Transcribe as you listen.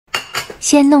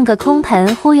先弄个空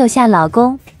盆忽悠下老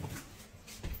公，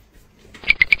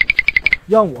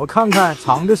让我看看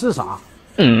藏的是啥。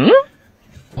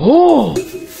哦，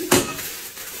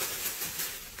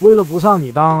为了不上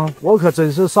你当，我可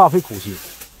真是煞费苦心。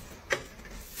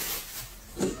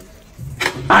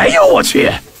哎呦我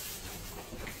去！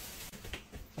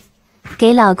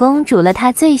给老公煮了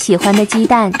他最喜欢的鸡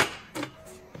蛋。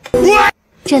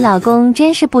这老公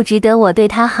真是不值得我对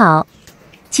他好。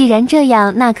既然这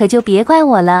样，那可就别怪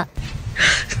我了。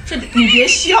这你别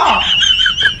笑。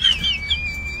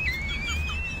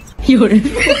有人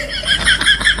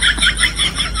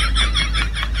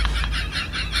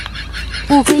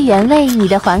物归原位，你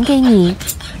的还给你，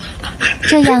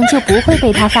这样就不会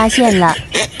被他发现了。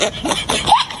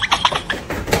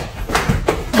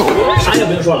啥也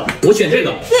不用说了，我选这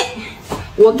个。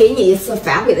我给你一次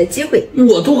反悔的机会。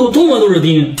我吐口唾沫都是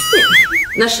丁。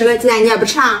那10个鸡蛋你也不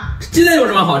吃啊？鸡蛋有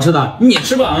什么好吃的？你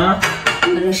吃吧啊！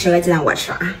那这10个鸡蛋我吃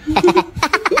啊。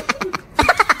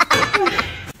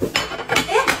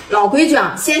老规矩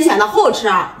啊，先选到后吃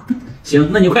啊。行，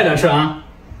那你快点吃啊！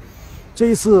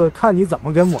这次看你怎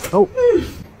么跟我斗。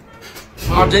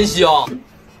啊，真香！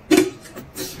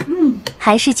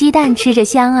还是鸡蛋吃着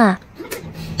香啊！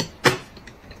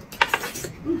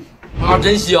啊，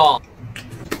真香！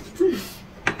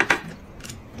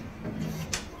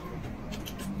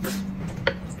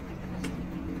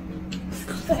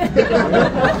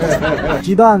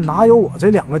鸡蛋哪有我这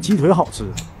2个鸡腿好吃？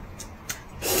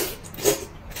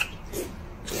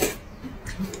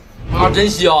啊，真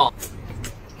香！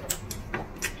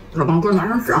老公，给我拿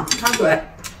上纸啊，插嘴。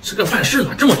吃个饭是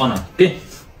咋这么棒呢？给。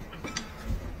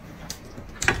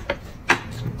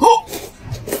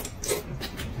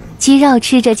鸡肉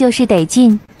吃着就是得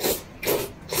劲。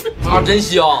啊，真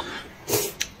香！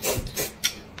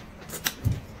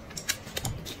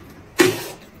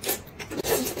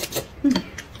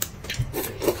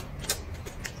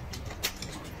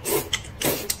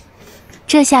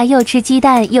这下又吃鸡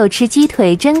蛋又吃鸡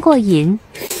腿，真过瘾。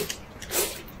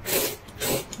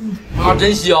啊，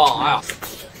真香！哎呀，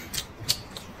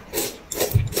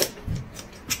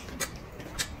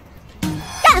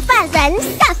干饭人，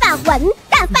干饭魂，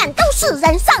干饭都是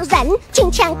人上人。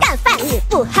金枪干饭你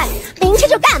不狠，明天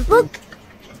就干不。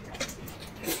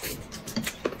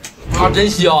啊，真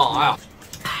香！哎呀，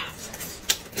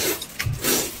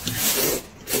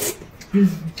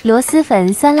螺蛳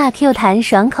粉酸辣 Q 弹，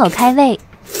爽口开胃。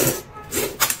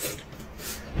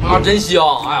啊，真香！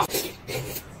哎呀，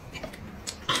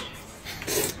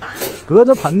隔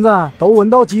着盆子都闻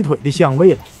到鸡腿的香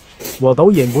味了，我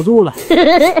都忍不住了。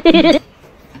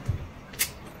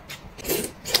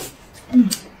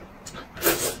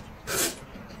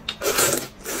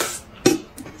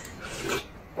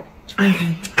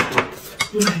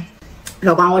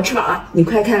老公，我吃饱了，你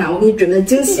快看看，我给你准备的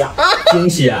惊喜啊！惊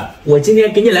喜啊！我今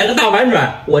天给你来个大反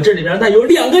转，我这里边那有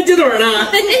2个鸡腿呢！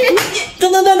噔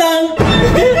噔噔噔，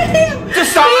这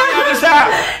啥呀？这是？这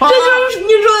就是你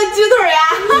说的鸡腿呀！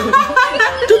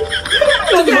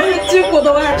这跟是鸡骨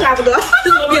头还差不多。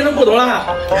这怎么变成骨头了？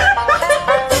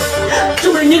是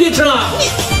不是你给吃了？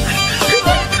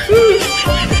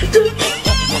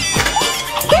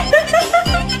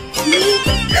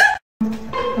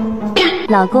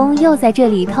老公又在这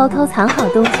里偷偷藏好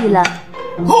东西了。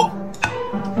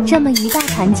这么一大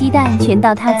盘鸡蛋全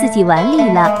到他自己碗里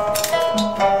了。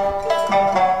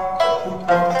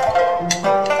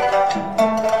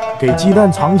给鸡蛋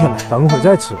藏起来，等会儿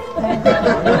再吃。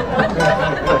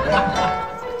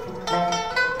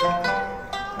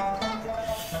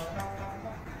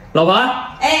老婆，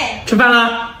哎，吃饭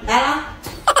了？来了。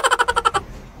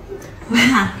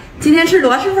哇，今天吃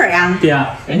螺蛳粉呀？对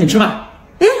呀，赶紧吃饭。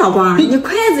哎，老公，你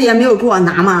筷子也没有给我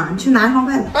拿吗？你去拿一双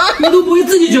筷子。你都不会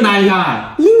自己去拿一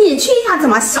下？你去一下怎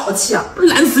么小气啊？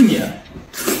懒死你！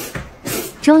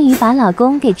终于把老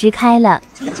公给支开了。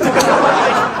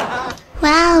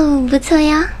哇哦，不错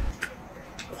呀！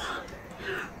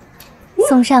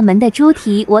送上门的猪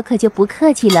蹄，我可就不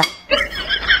客气了。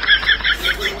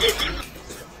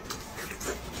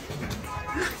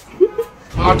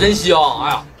啊，真香！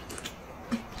哎呀，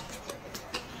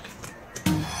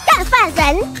干饭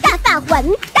人，干饭魂，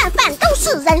干饭都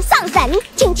是人上人。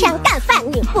金枪干饭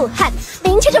你不狠，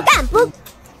明天就干不。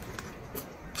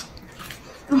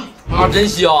啊，真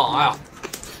香！哎呀，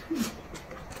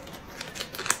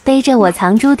背着我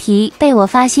藏猪蹄，被我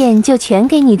发现就全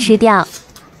给你吃掉。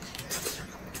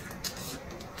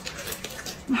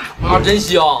啊，真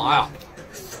香！哎呀，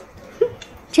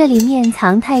这里面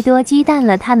藏太多鸡蛋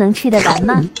了，他能吃得完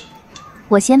吗？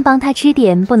我先帮他吃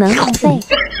点，不能浪费。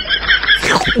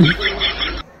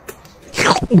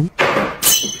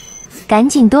赶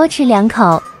紧多吃2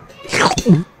口。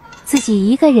自己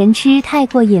一个人吃太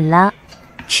过瘾了，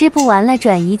吃不完了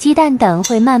转移鸡蛋等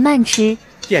会慢慢吃。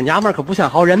这娘们可不像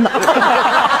好人呐。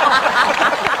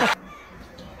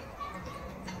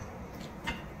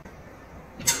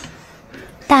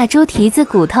大猪蹄子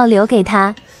骨头留给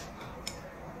他，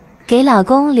给老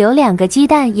公留2个鸡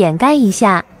蛋掩盖一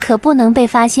下，可不能被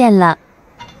发现了。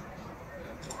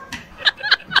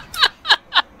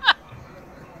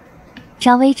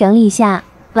稍微整理下，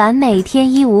完美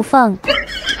天衣无缝。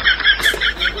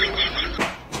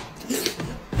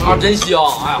啊，真香！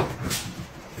哎呀，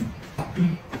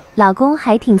老公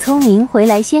还挺聪明，回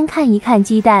来先看一看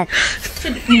鸡蛋。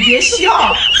你别笑。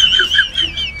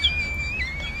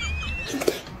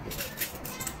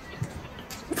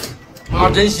啊，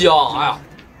真香！哎呀，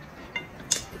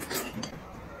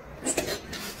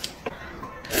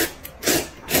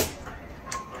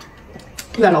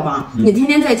对啊，老公，你天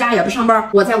天在家也不上班，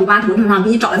我在58头上给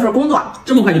你找了一份工作。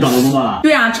这么快就找到工作了？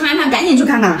对啊，吃完饭赶紧去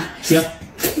看看。行。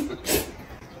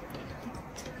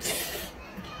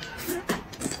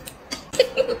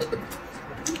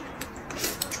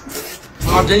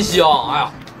啊，真香！哎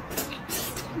呀，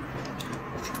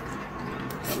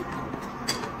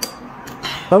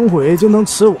等会就能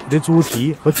吃我的猪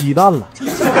蹄和鸡蛋了。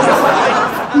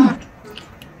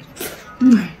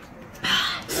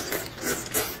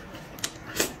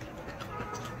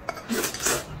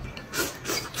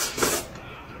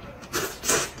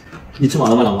你吃饱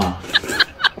了吗，老婆？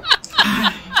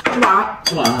吃饱了。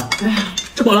吃饱了。哎呀，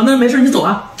吃饱了，那没事，你走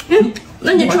啊。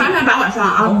那你吃完饭把碗刷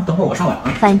啊。等会儿我上碗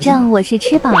啊。反正我是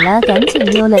吃饱了，赶紧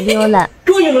溜了溜了。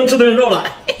终于能吃顿肉了。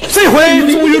这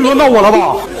回终于轮到我了吧？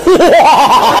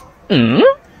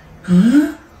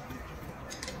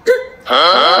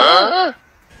哇！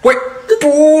喂，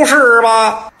不是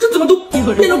吧？这怎么都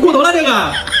变成骨头了？这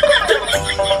个。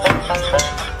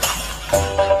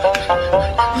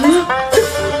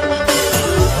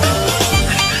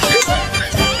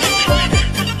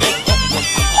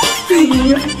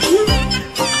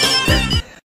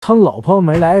趁老婆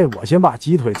没来，我先把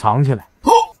鸡腿藏起来。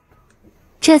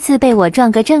这次被我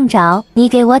撞个正着，你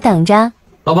给我等着。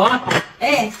老婆，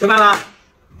哎，吃饭了。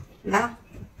来了。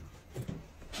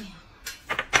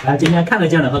来，今天看得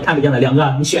见的和看不见的2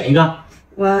个，你选一个。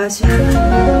我选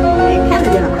看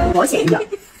得见的，保险一点。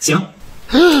行。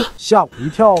吓我一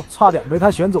跳，差点被他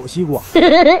选走西瓜。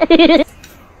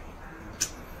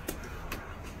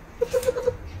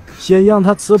先让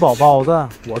他吃饱包子，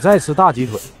我再吃大鸡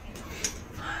腿。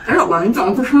哎，老公，你怎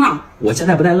么不吃呢？我现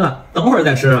在不太饿，等会儿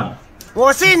再吃。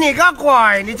我信你个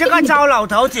鬼！你这个糟老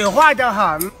头子坏得很。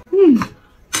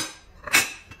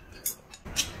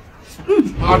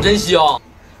啊，真香！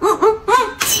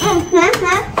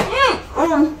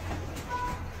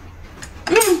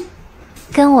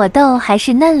跟我斗还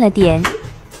是嫩了点。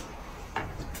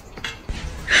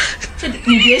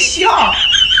你别笑。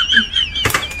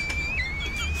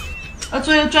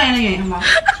做一个专业的演员吧。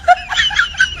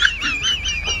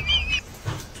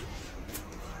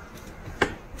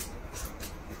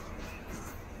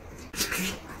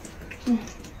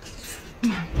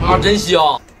啊，真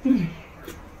香！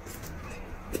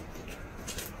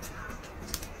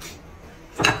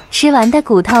吃完的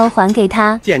骨头还给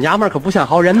他。这娘们可不像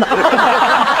好人呐。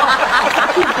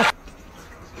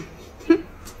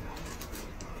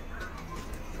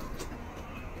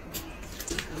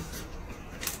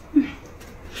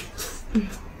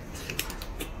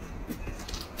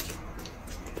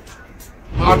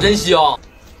啊，真香！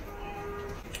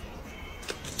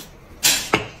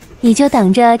你就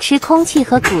等着吃空气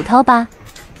和骨头吧。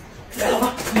来，老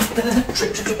婆，来，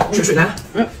水来了。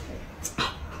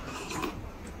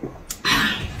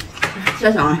谢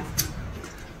谢小啊。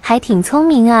还挺聪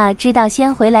明啊，知道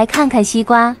先回来看看西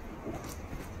瓜。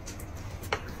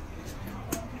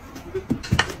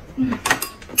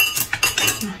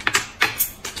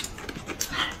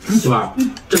媳妇儿，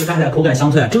这个榨菜口感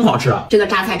香脆，真好吃。这个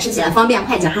榨菜吃起来方便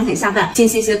快捷，还很下饭。请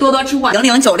谢谢多多吃货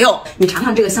0096，你尝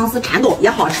尝这个相思蚕豆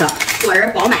也好吃，果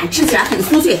仁饱满，吃起来很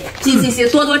酥脆。请谢谢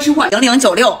多多吃货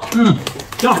0096，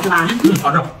挺好吃吧？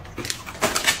好吃。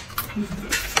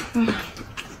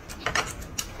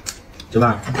媳妇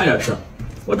儿，快点吃，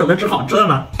我准备吃好吃的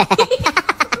呢。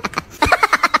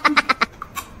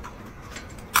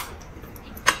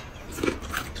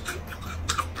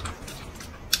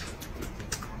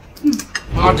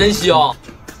啊，真香！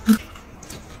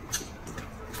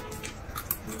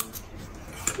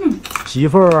媳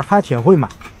妇儿还挺会买，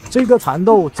这个蚕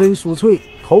豆真酥脆，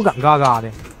口感嘎嘎的。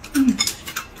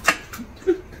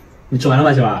你吃完了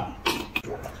吧，媳妇儿？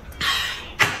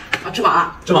我吃饱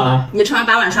了。吃饱了？你吃完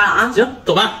把碗刷了啊？行，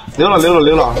走吧。溜了。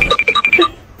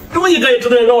终于西可以吃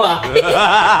这肉了。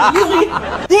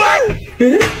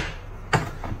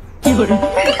有人，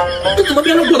这怎么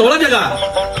变成骨头了？这个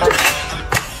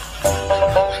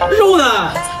肉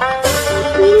呢？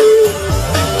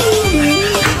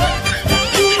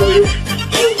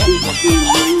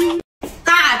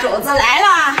大肘子来了！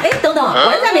哎，等等，我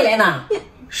儿子还没来呢。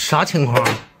啥情况？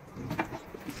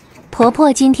婆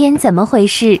婆今天怎么回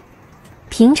事？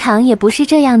平常也不是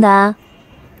这样的啊，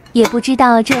也不知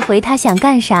道这回她想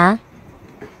干啥。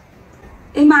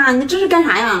哎妈，你这是干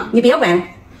啥呀？你别问。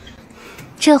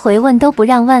这回问都不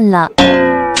让问了。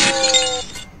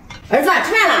儿子，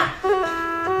吃饭了。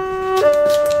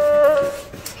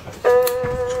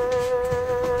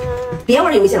别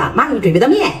玩游戏了，妈给你准备的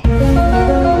面。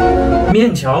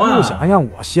面条啊！不想让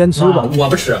我先吃吧？我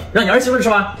不吃，让你儿媳妇吃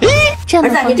吧。这么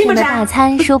丰盛的大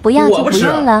餐，说不要就不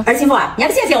要了。儿媳妇，你还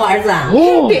不谢谢我儿子？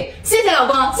哦，对，谢谢老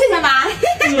公，谢谢妈。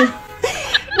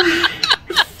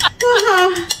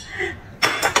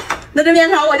那这面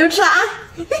条我就吃了啊。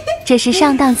这是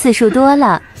上当次数多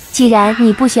了。既然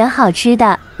你不选好吃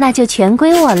的，那就全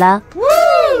归我了。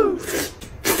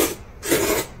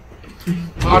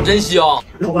啊，真香！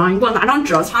老公，你给我拿张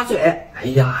纸擦嘴。哎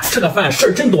呀，这个饭事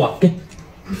儿真多。给。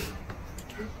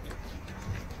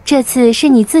这次是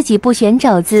你自己不选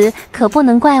肘子，可不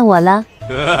能怪我了。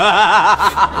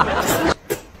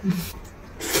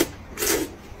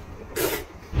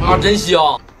啊，真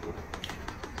香！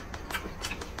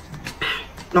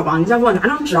老公，你再给我拿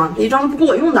张纸啊，这一张不够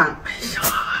我用的。哎呀，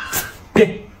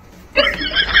给。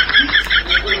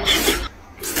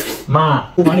妈，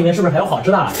厨房里面是不是还有好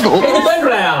吃的？赶紧端出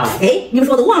来呀！哎，你们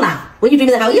说我都忘了，我给你准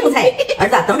备的还有硬菜。儿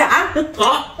子，等着啊。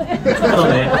好，看到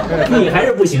没？你还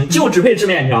是不行，就只配吃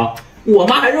面条。我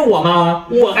妈还是我妈，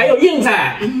我还有硬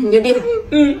菜。你厉害。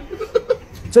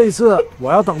这次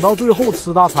我要等到最后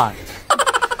吃大餐。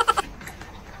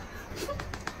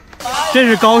这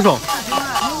是高手，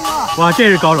哇，这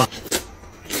是高手。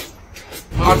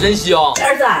啊，真香！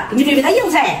儿子，给你准备的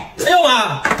硬菜。哎呦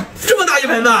妈，这么大一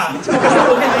盆子！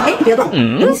哎，别动，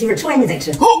等媳妇吃完你再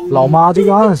吃。老妈这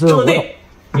个暗示我懂。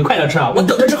你快点吃啊，我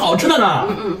等着吃好吃的呢。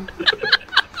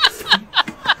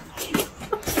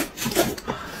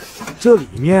这里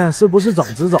面是不是整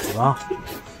只肘子？啊，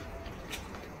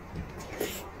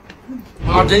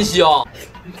真香！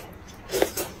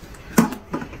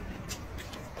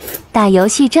打游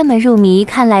戏这么入迷，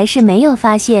看来是没有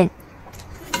发现。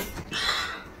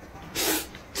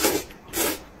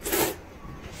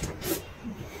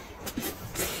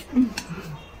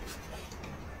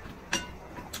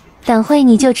等会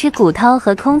你就吃骨头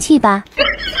和空气吧。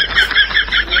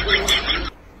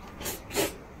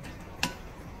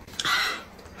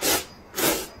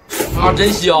啊，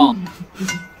真香！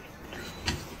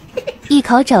一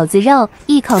口肘子肉，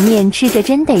一口面，吃着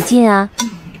真得劲啊！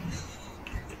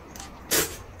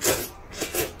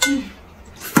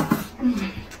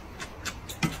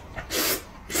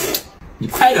你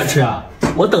快点吃啊，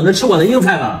我等着吃我的硬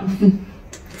菜呢。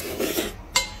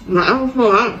马上说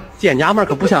完。这娘们儿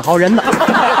可不像好人呐。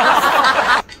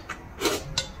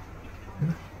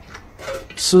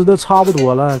吃的差不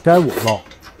多了，该我了。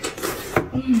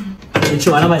你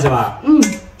吃完了吗，媳妇儿？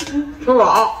吃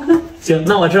饱。行，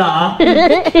那我吃了啊。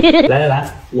来，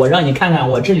我让你看看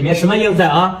我这里面什么硬菜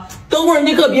啊！等会儿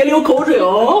你可别流口水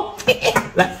哦。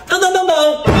来，等。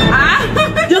啊！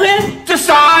刘黑，这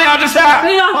啥呀？这是？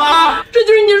哎呀，这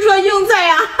就是你说硬菜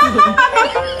呀。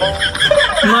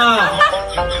妈，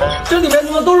这里面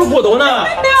怎么都是骨头呢？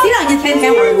谁让你天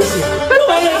天玩游戏？这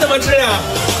玩意儿怎么吃呀？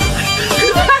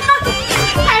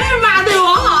还是妈对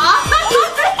我好。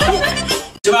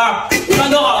媳妇儿，饭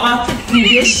做好了吗？你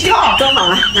别笑。做好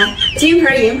了，来，金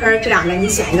盆银盆这两个你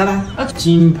选一个吧。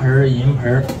金盆银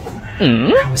盆，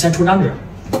我先出张纸。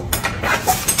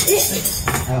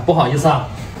哎呀，不好意思啊。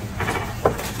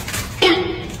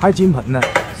还金盆呢，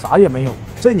啥也没有。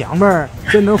这娘们儿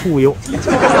真能忽悠。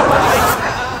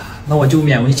那我就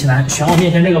勉为其难，选我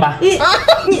面前这个吧。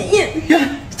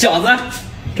饺子，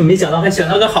这没想到还选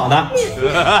到个好的。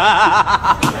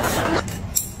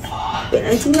本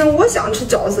来今天我想吃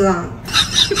饺子啊。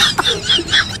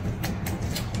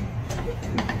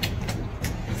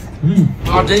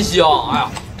啊，真香！哎呀，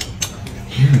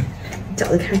饺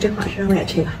子看着真好吃，我也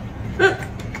吃一个。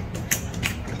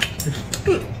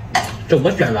这我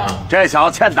选的。这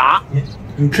小子欠打。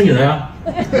你吃你的呀。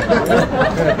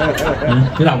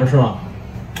你咋不吃了？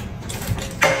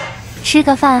吃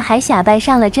个饭还瞎掰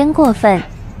上了，真过分。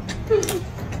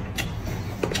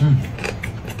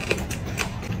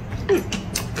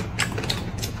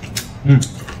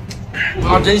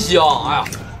啊，真香！哎呀，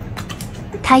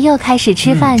他又开始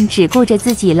吃饭，只顾着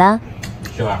自己了。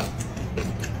媳妇儿，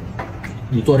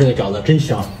你做这个饺子真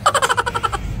香，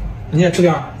你也吃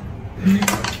点儿。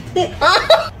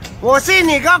我信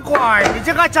你个鬼！你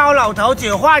这个糟老头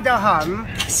子坏得很。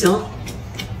行，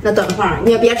那等会儿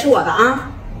你也别吃我的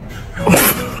啊。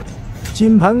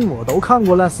金盆我都看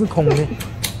过了，是空的。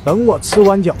等我吃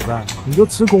完饺子，你就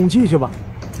吃空气去吧。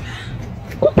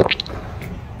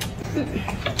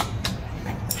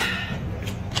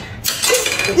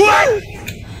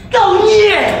造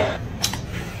孽！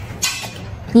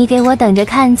你给我等着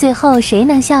看，最后谁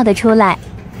能笑得出来？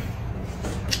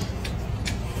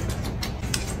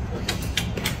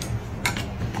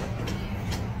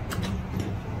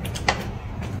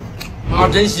啊，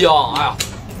真香！哎呀，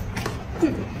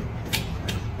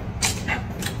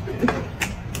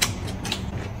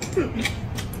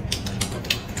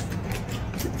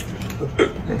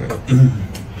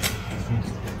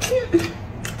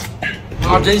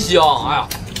啊，真香！哎呀，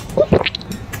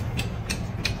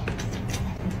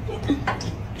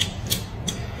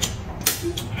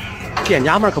店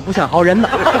家们可不像好人呐。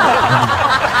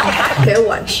给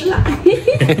我吃了。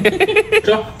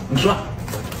吃，你吃吧。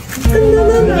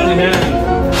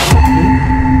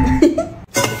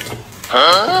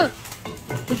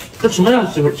这什么呀，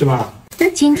媳妇儿？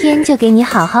今天就给你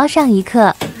好好上一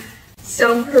课。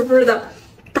香喷喷的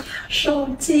大烧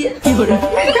鸡，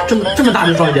这么大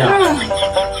的烧鸡啊？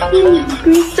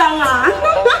香啊！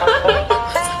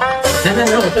来，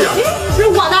我吃点。是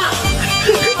我的。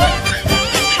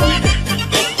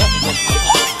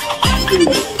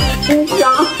真香！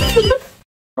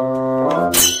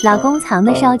老公藏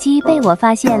的烧鸡被我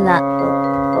发现了。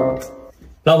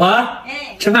老婆，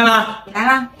吃饭啦？来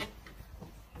啦！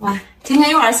哇，今天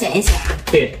又要选一选啊？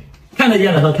对，看得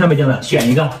见的和看不见的选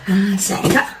一个。选一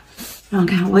个。让我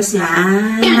看，我选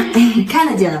看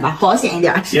得见的吧，保险一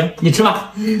点。行，你吃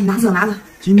吧。拿走。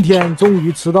今天终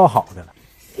于吃到好的了。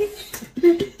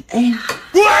哎呀，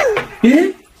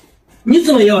你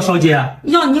怎么也要烧鸡啊？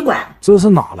要你管。这是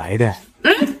哪来的？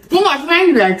你晚吃饭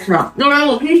你别吃，要不然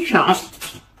我可以抢。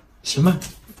行吧。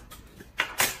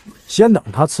先等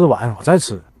他吃完，我再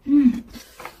吃。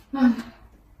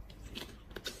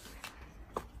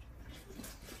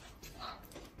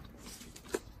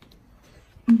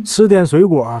吃点水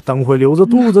果，等会留着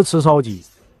肚子吃烧鸡。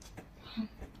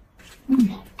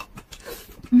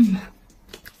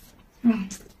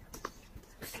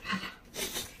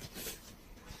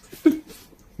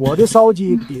我的烧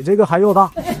鸡比这个还要大。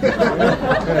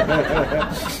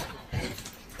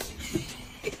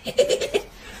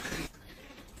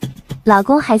老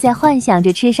公还在幻想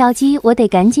着吃烧鸡，我得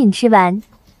赶紧吃完。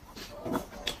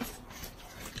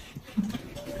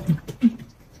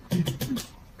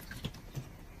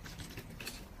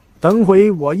等会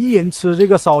我一人吃这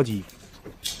个烧鸡。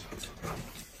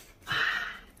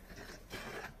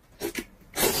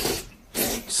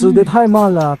吃的太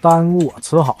慢了，耽误我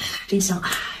吃好。真香！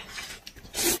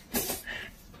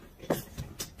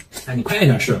哎，你快一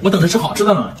点吃，我等着吃好吃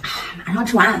的呢。马上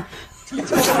吃完。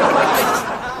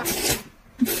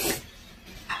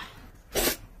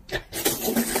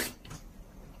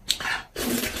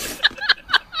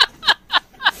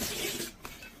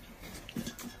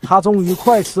他终于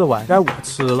快吃完，该我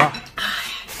吃了。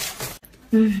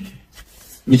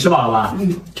你吃饱了吧？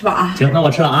吃饱啊。行，那我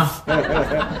吃了啊。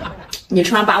你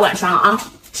吃完把碗刷了啊。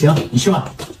行，你去吧。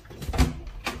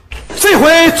这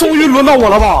回终于轮到我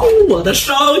了吧？我的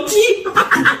烧鸡，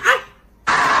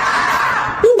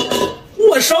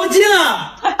我烧鸡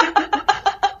了，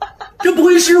这不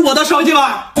会是我的烧鸡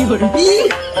吧？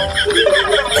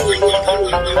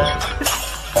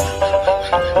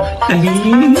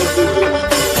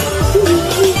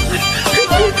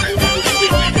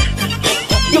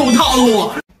有套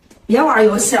路。别玩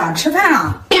游戏了，吃饭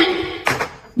了。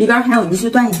里边还有，你去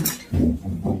端一下。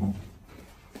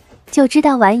就知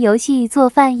道玩游戏，做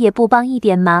饭也不帮一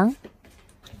点忙。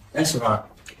哎，媳妇儿，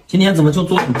今天怎么就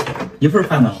做一份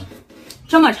饭呢？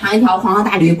这么长一条黄瓜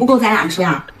大驴不够咱俩吃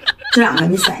呀？这两个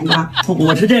你选一个。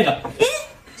我吃这个。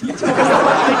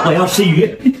我要吃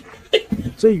鱼。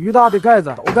这鱼大的盖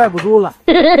子都盖不住了。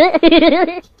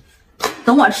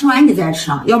等我吃完你再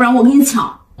吃，要不然我给你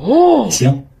抢。哦，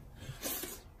行。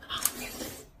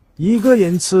一个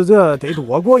人吃这得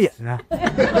多过瘾啊！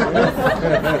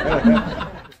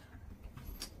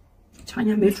瞧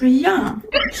你没睡样。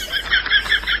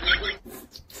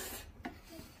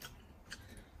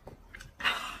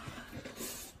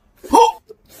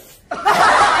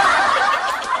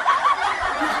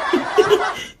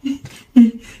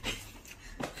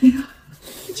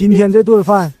今天这顿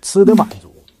饭吃的满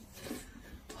足。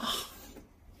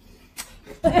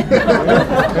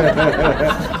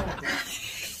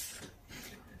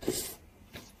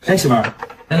哎，媳妇儿，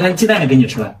来，鸡蛋也给你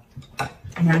吃了。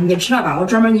哎呀，你吃了吧，我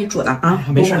专门给你煮的啊。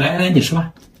没事，来，你吃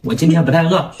吧，我今天不太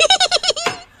饿。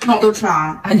那我都吃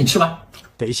啊。哎，你吃吧。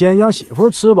得先让媳妇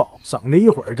吃饱，省得一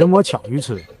会儿跟我抢鱼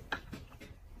吃。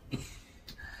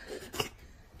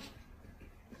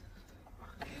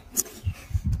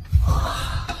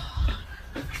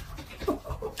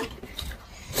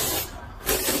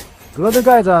隔着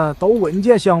盖子都闻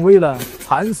见香味了，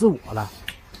馋死我了。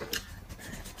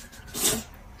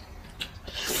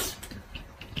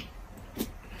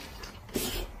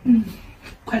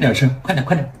快点吃，快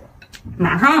点。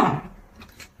马上。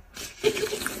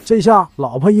这下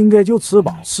老婆应该就吃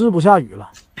饱，吃不下鱼了。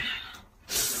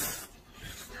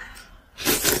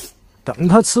等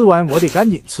她吃完，我得赶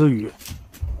紧吃鱼。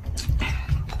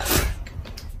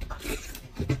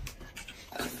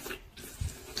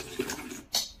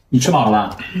你吃饱了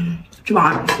吧？吃饱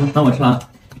了。那我吃了。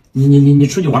你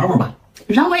出去玩会儿吧。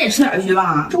让我也吃点鱼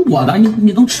吧。这我的，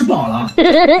你都吃饱了，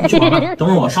你去玩吧。等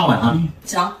会儿我上来啊。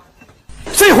行。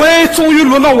这回终于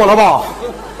轮到我了吧？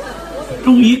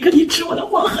终于可以吃我的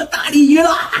黄河大鲤鱼了！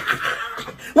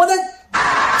我的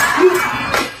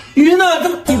鱼呢？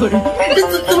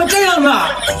怎么这样呢？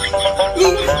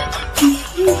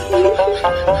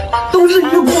都是鱼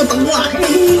骨头啊！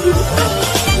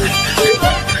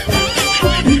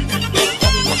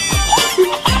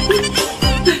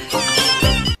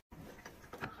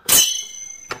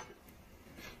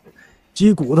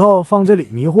鸡骨头放这里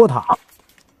迷惑它，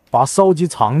把烧鸡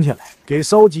藏起来，给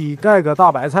烧鸡盖个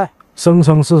大白菜，生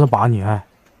生48年。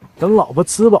等老婆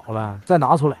吃饱了再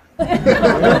拿出来。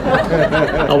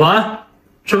老婆，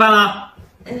吃饭了？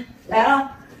来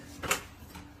了。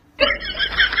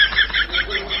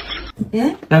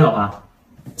哎，来，老婆，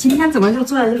今天怎么就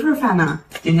做了一份饭呢？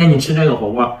今天你吃这个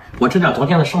火锅，我吃点昨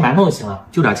天的生馒头就行了，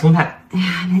就点青菜。哎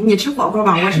呀，你吃火锅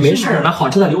吧，我是没事，把好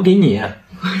吃的留给你。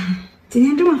今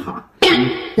天这么好。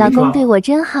老公对我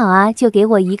真好啊，就给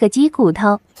我一个鸡骨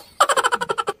头。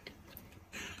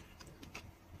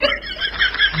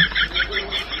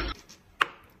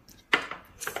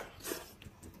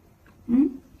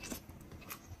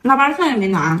腊八蒜也没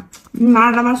拿，你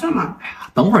拿着腊八蒜吗？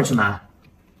等会儿去拿。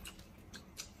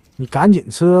你赶紧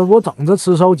吃，我等着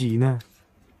吃烧鸡呢。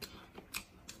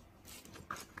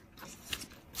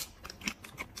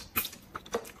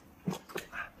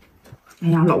哎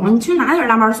呀，老公，你去拿点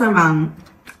腊八蒜吧。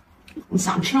你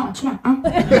想吃啊，去吧啊！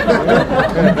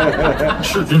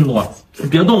是真多，你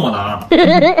别动我了啊！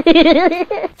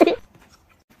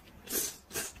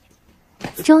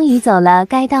终于走了，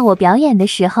该到我表演的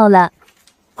时候了。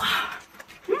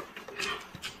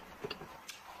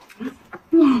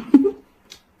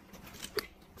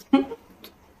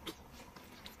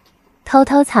偷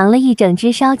偷藏了一整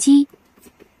只烧鸡。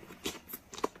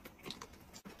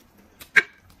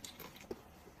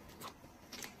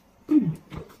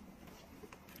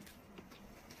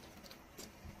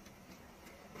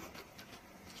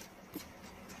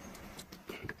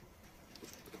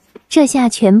这下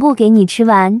全部给你吃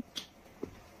完。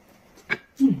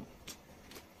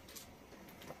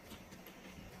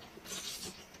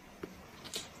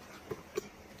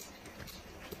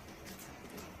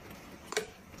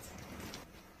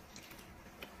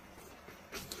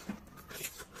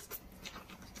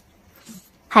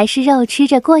还是肉吃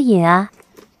着过瘾啊！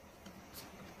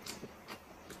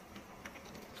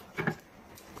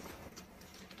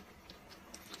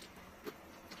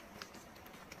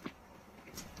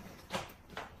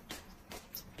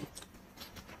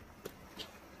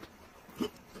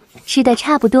吃的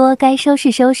差不多，该收拾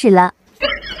收拾了。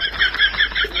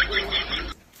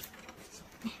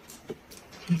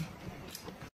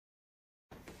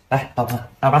来，老婆，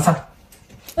腊八蒜。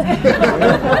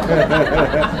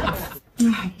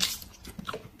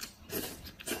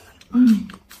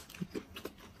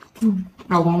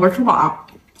老公，我吃饱了，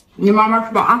你慢慢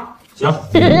吃饱啊。行。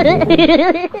吃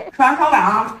完烧碗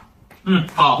啊。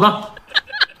好了。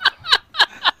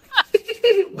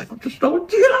我要吃烧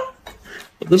鸡了。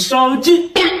我的烧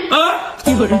鸡啊！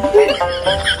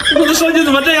我的烧鸡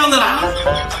怎么这样的啦？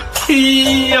哎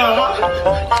呀！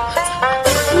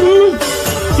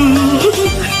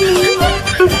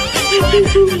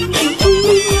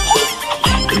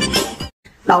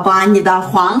老公，你的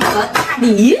黄河大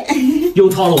鲤鱼又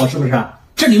套了我是不是？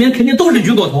这里面肯定都是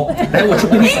鱼骨头。来，我吃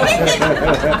回你。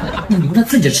你留着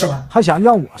自己吃吧。还想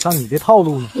让我上你的套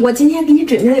路呢？我今天给你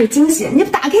准备了有惊喜，你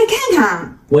打开看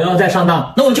看。我要再上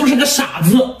当，那我就是个傻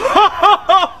子。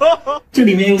这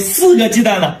里面有4个鸡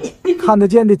蛋呢。看得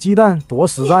见的鸡蛋多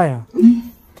实在呀！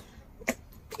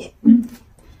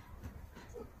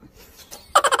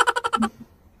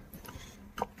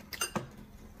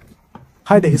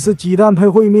还得是鸡蛋配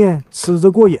烩面，吃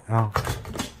着过瘾啊！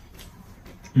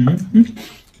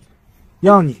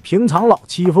让你平常老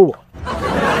欺负我。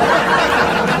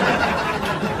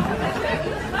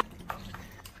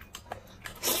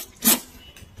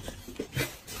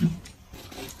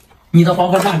你的黄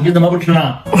瓜大鱼怎么不吃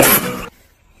呢？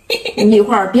你一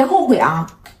会儿别后悔啊！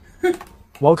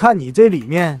我看你这里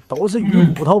面都是鱼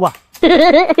骨头吧？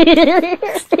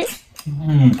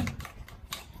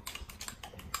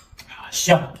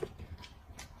香。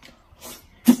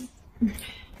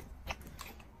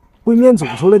烩面煮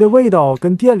出来的味道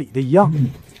跟店里的一样。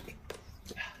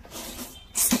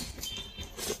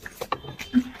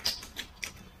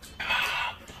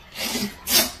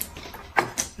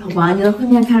老王，你的烩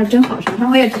面看着真好吃，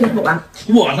让我也吃一口吧。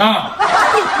我的，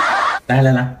来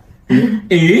来来，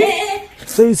诶，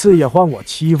这次也换我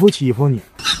欺负欺负你。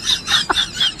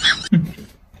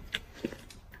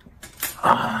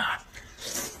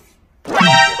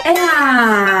哎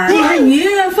呀，这个鱼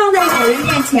放在有人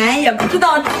面前也不知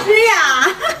道吃呀。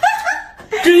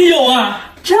真有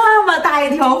啊！这么大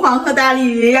一条黄河大鲤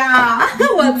鱼呀，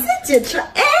我自己吃。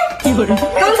哎，刚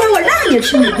才我让你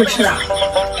吃，你不吃了。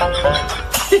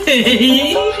嘿嘿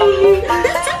嘿。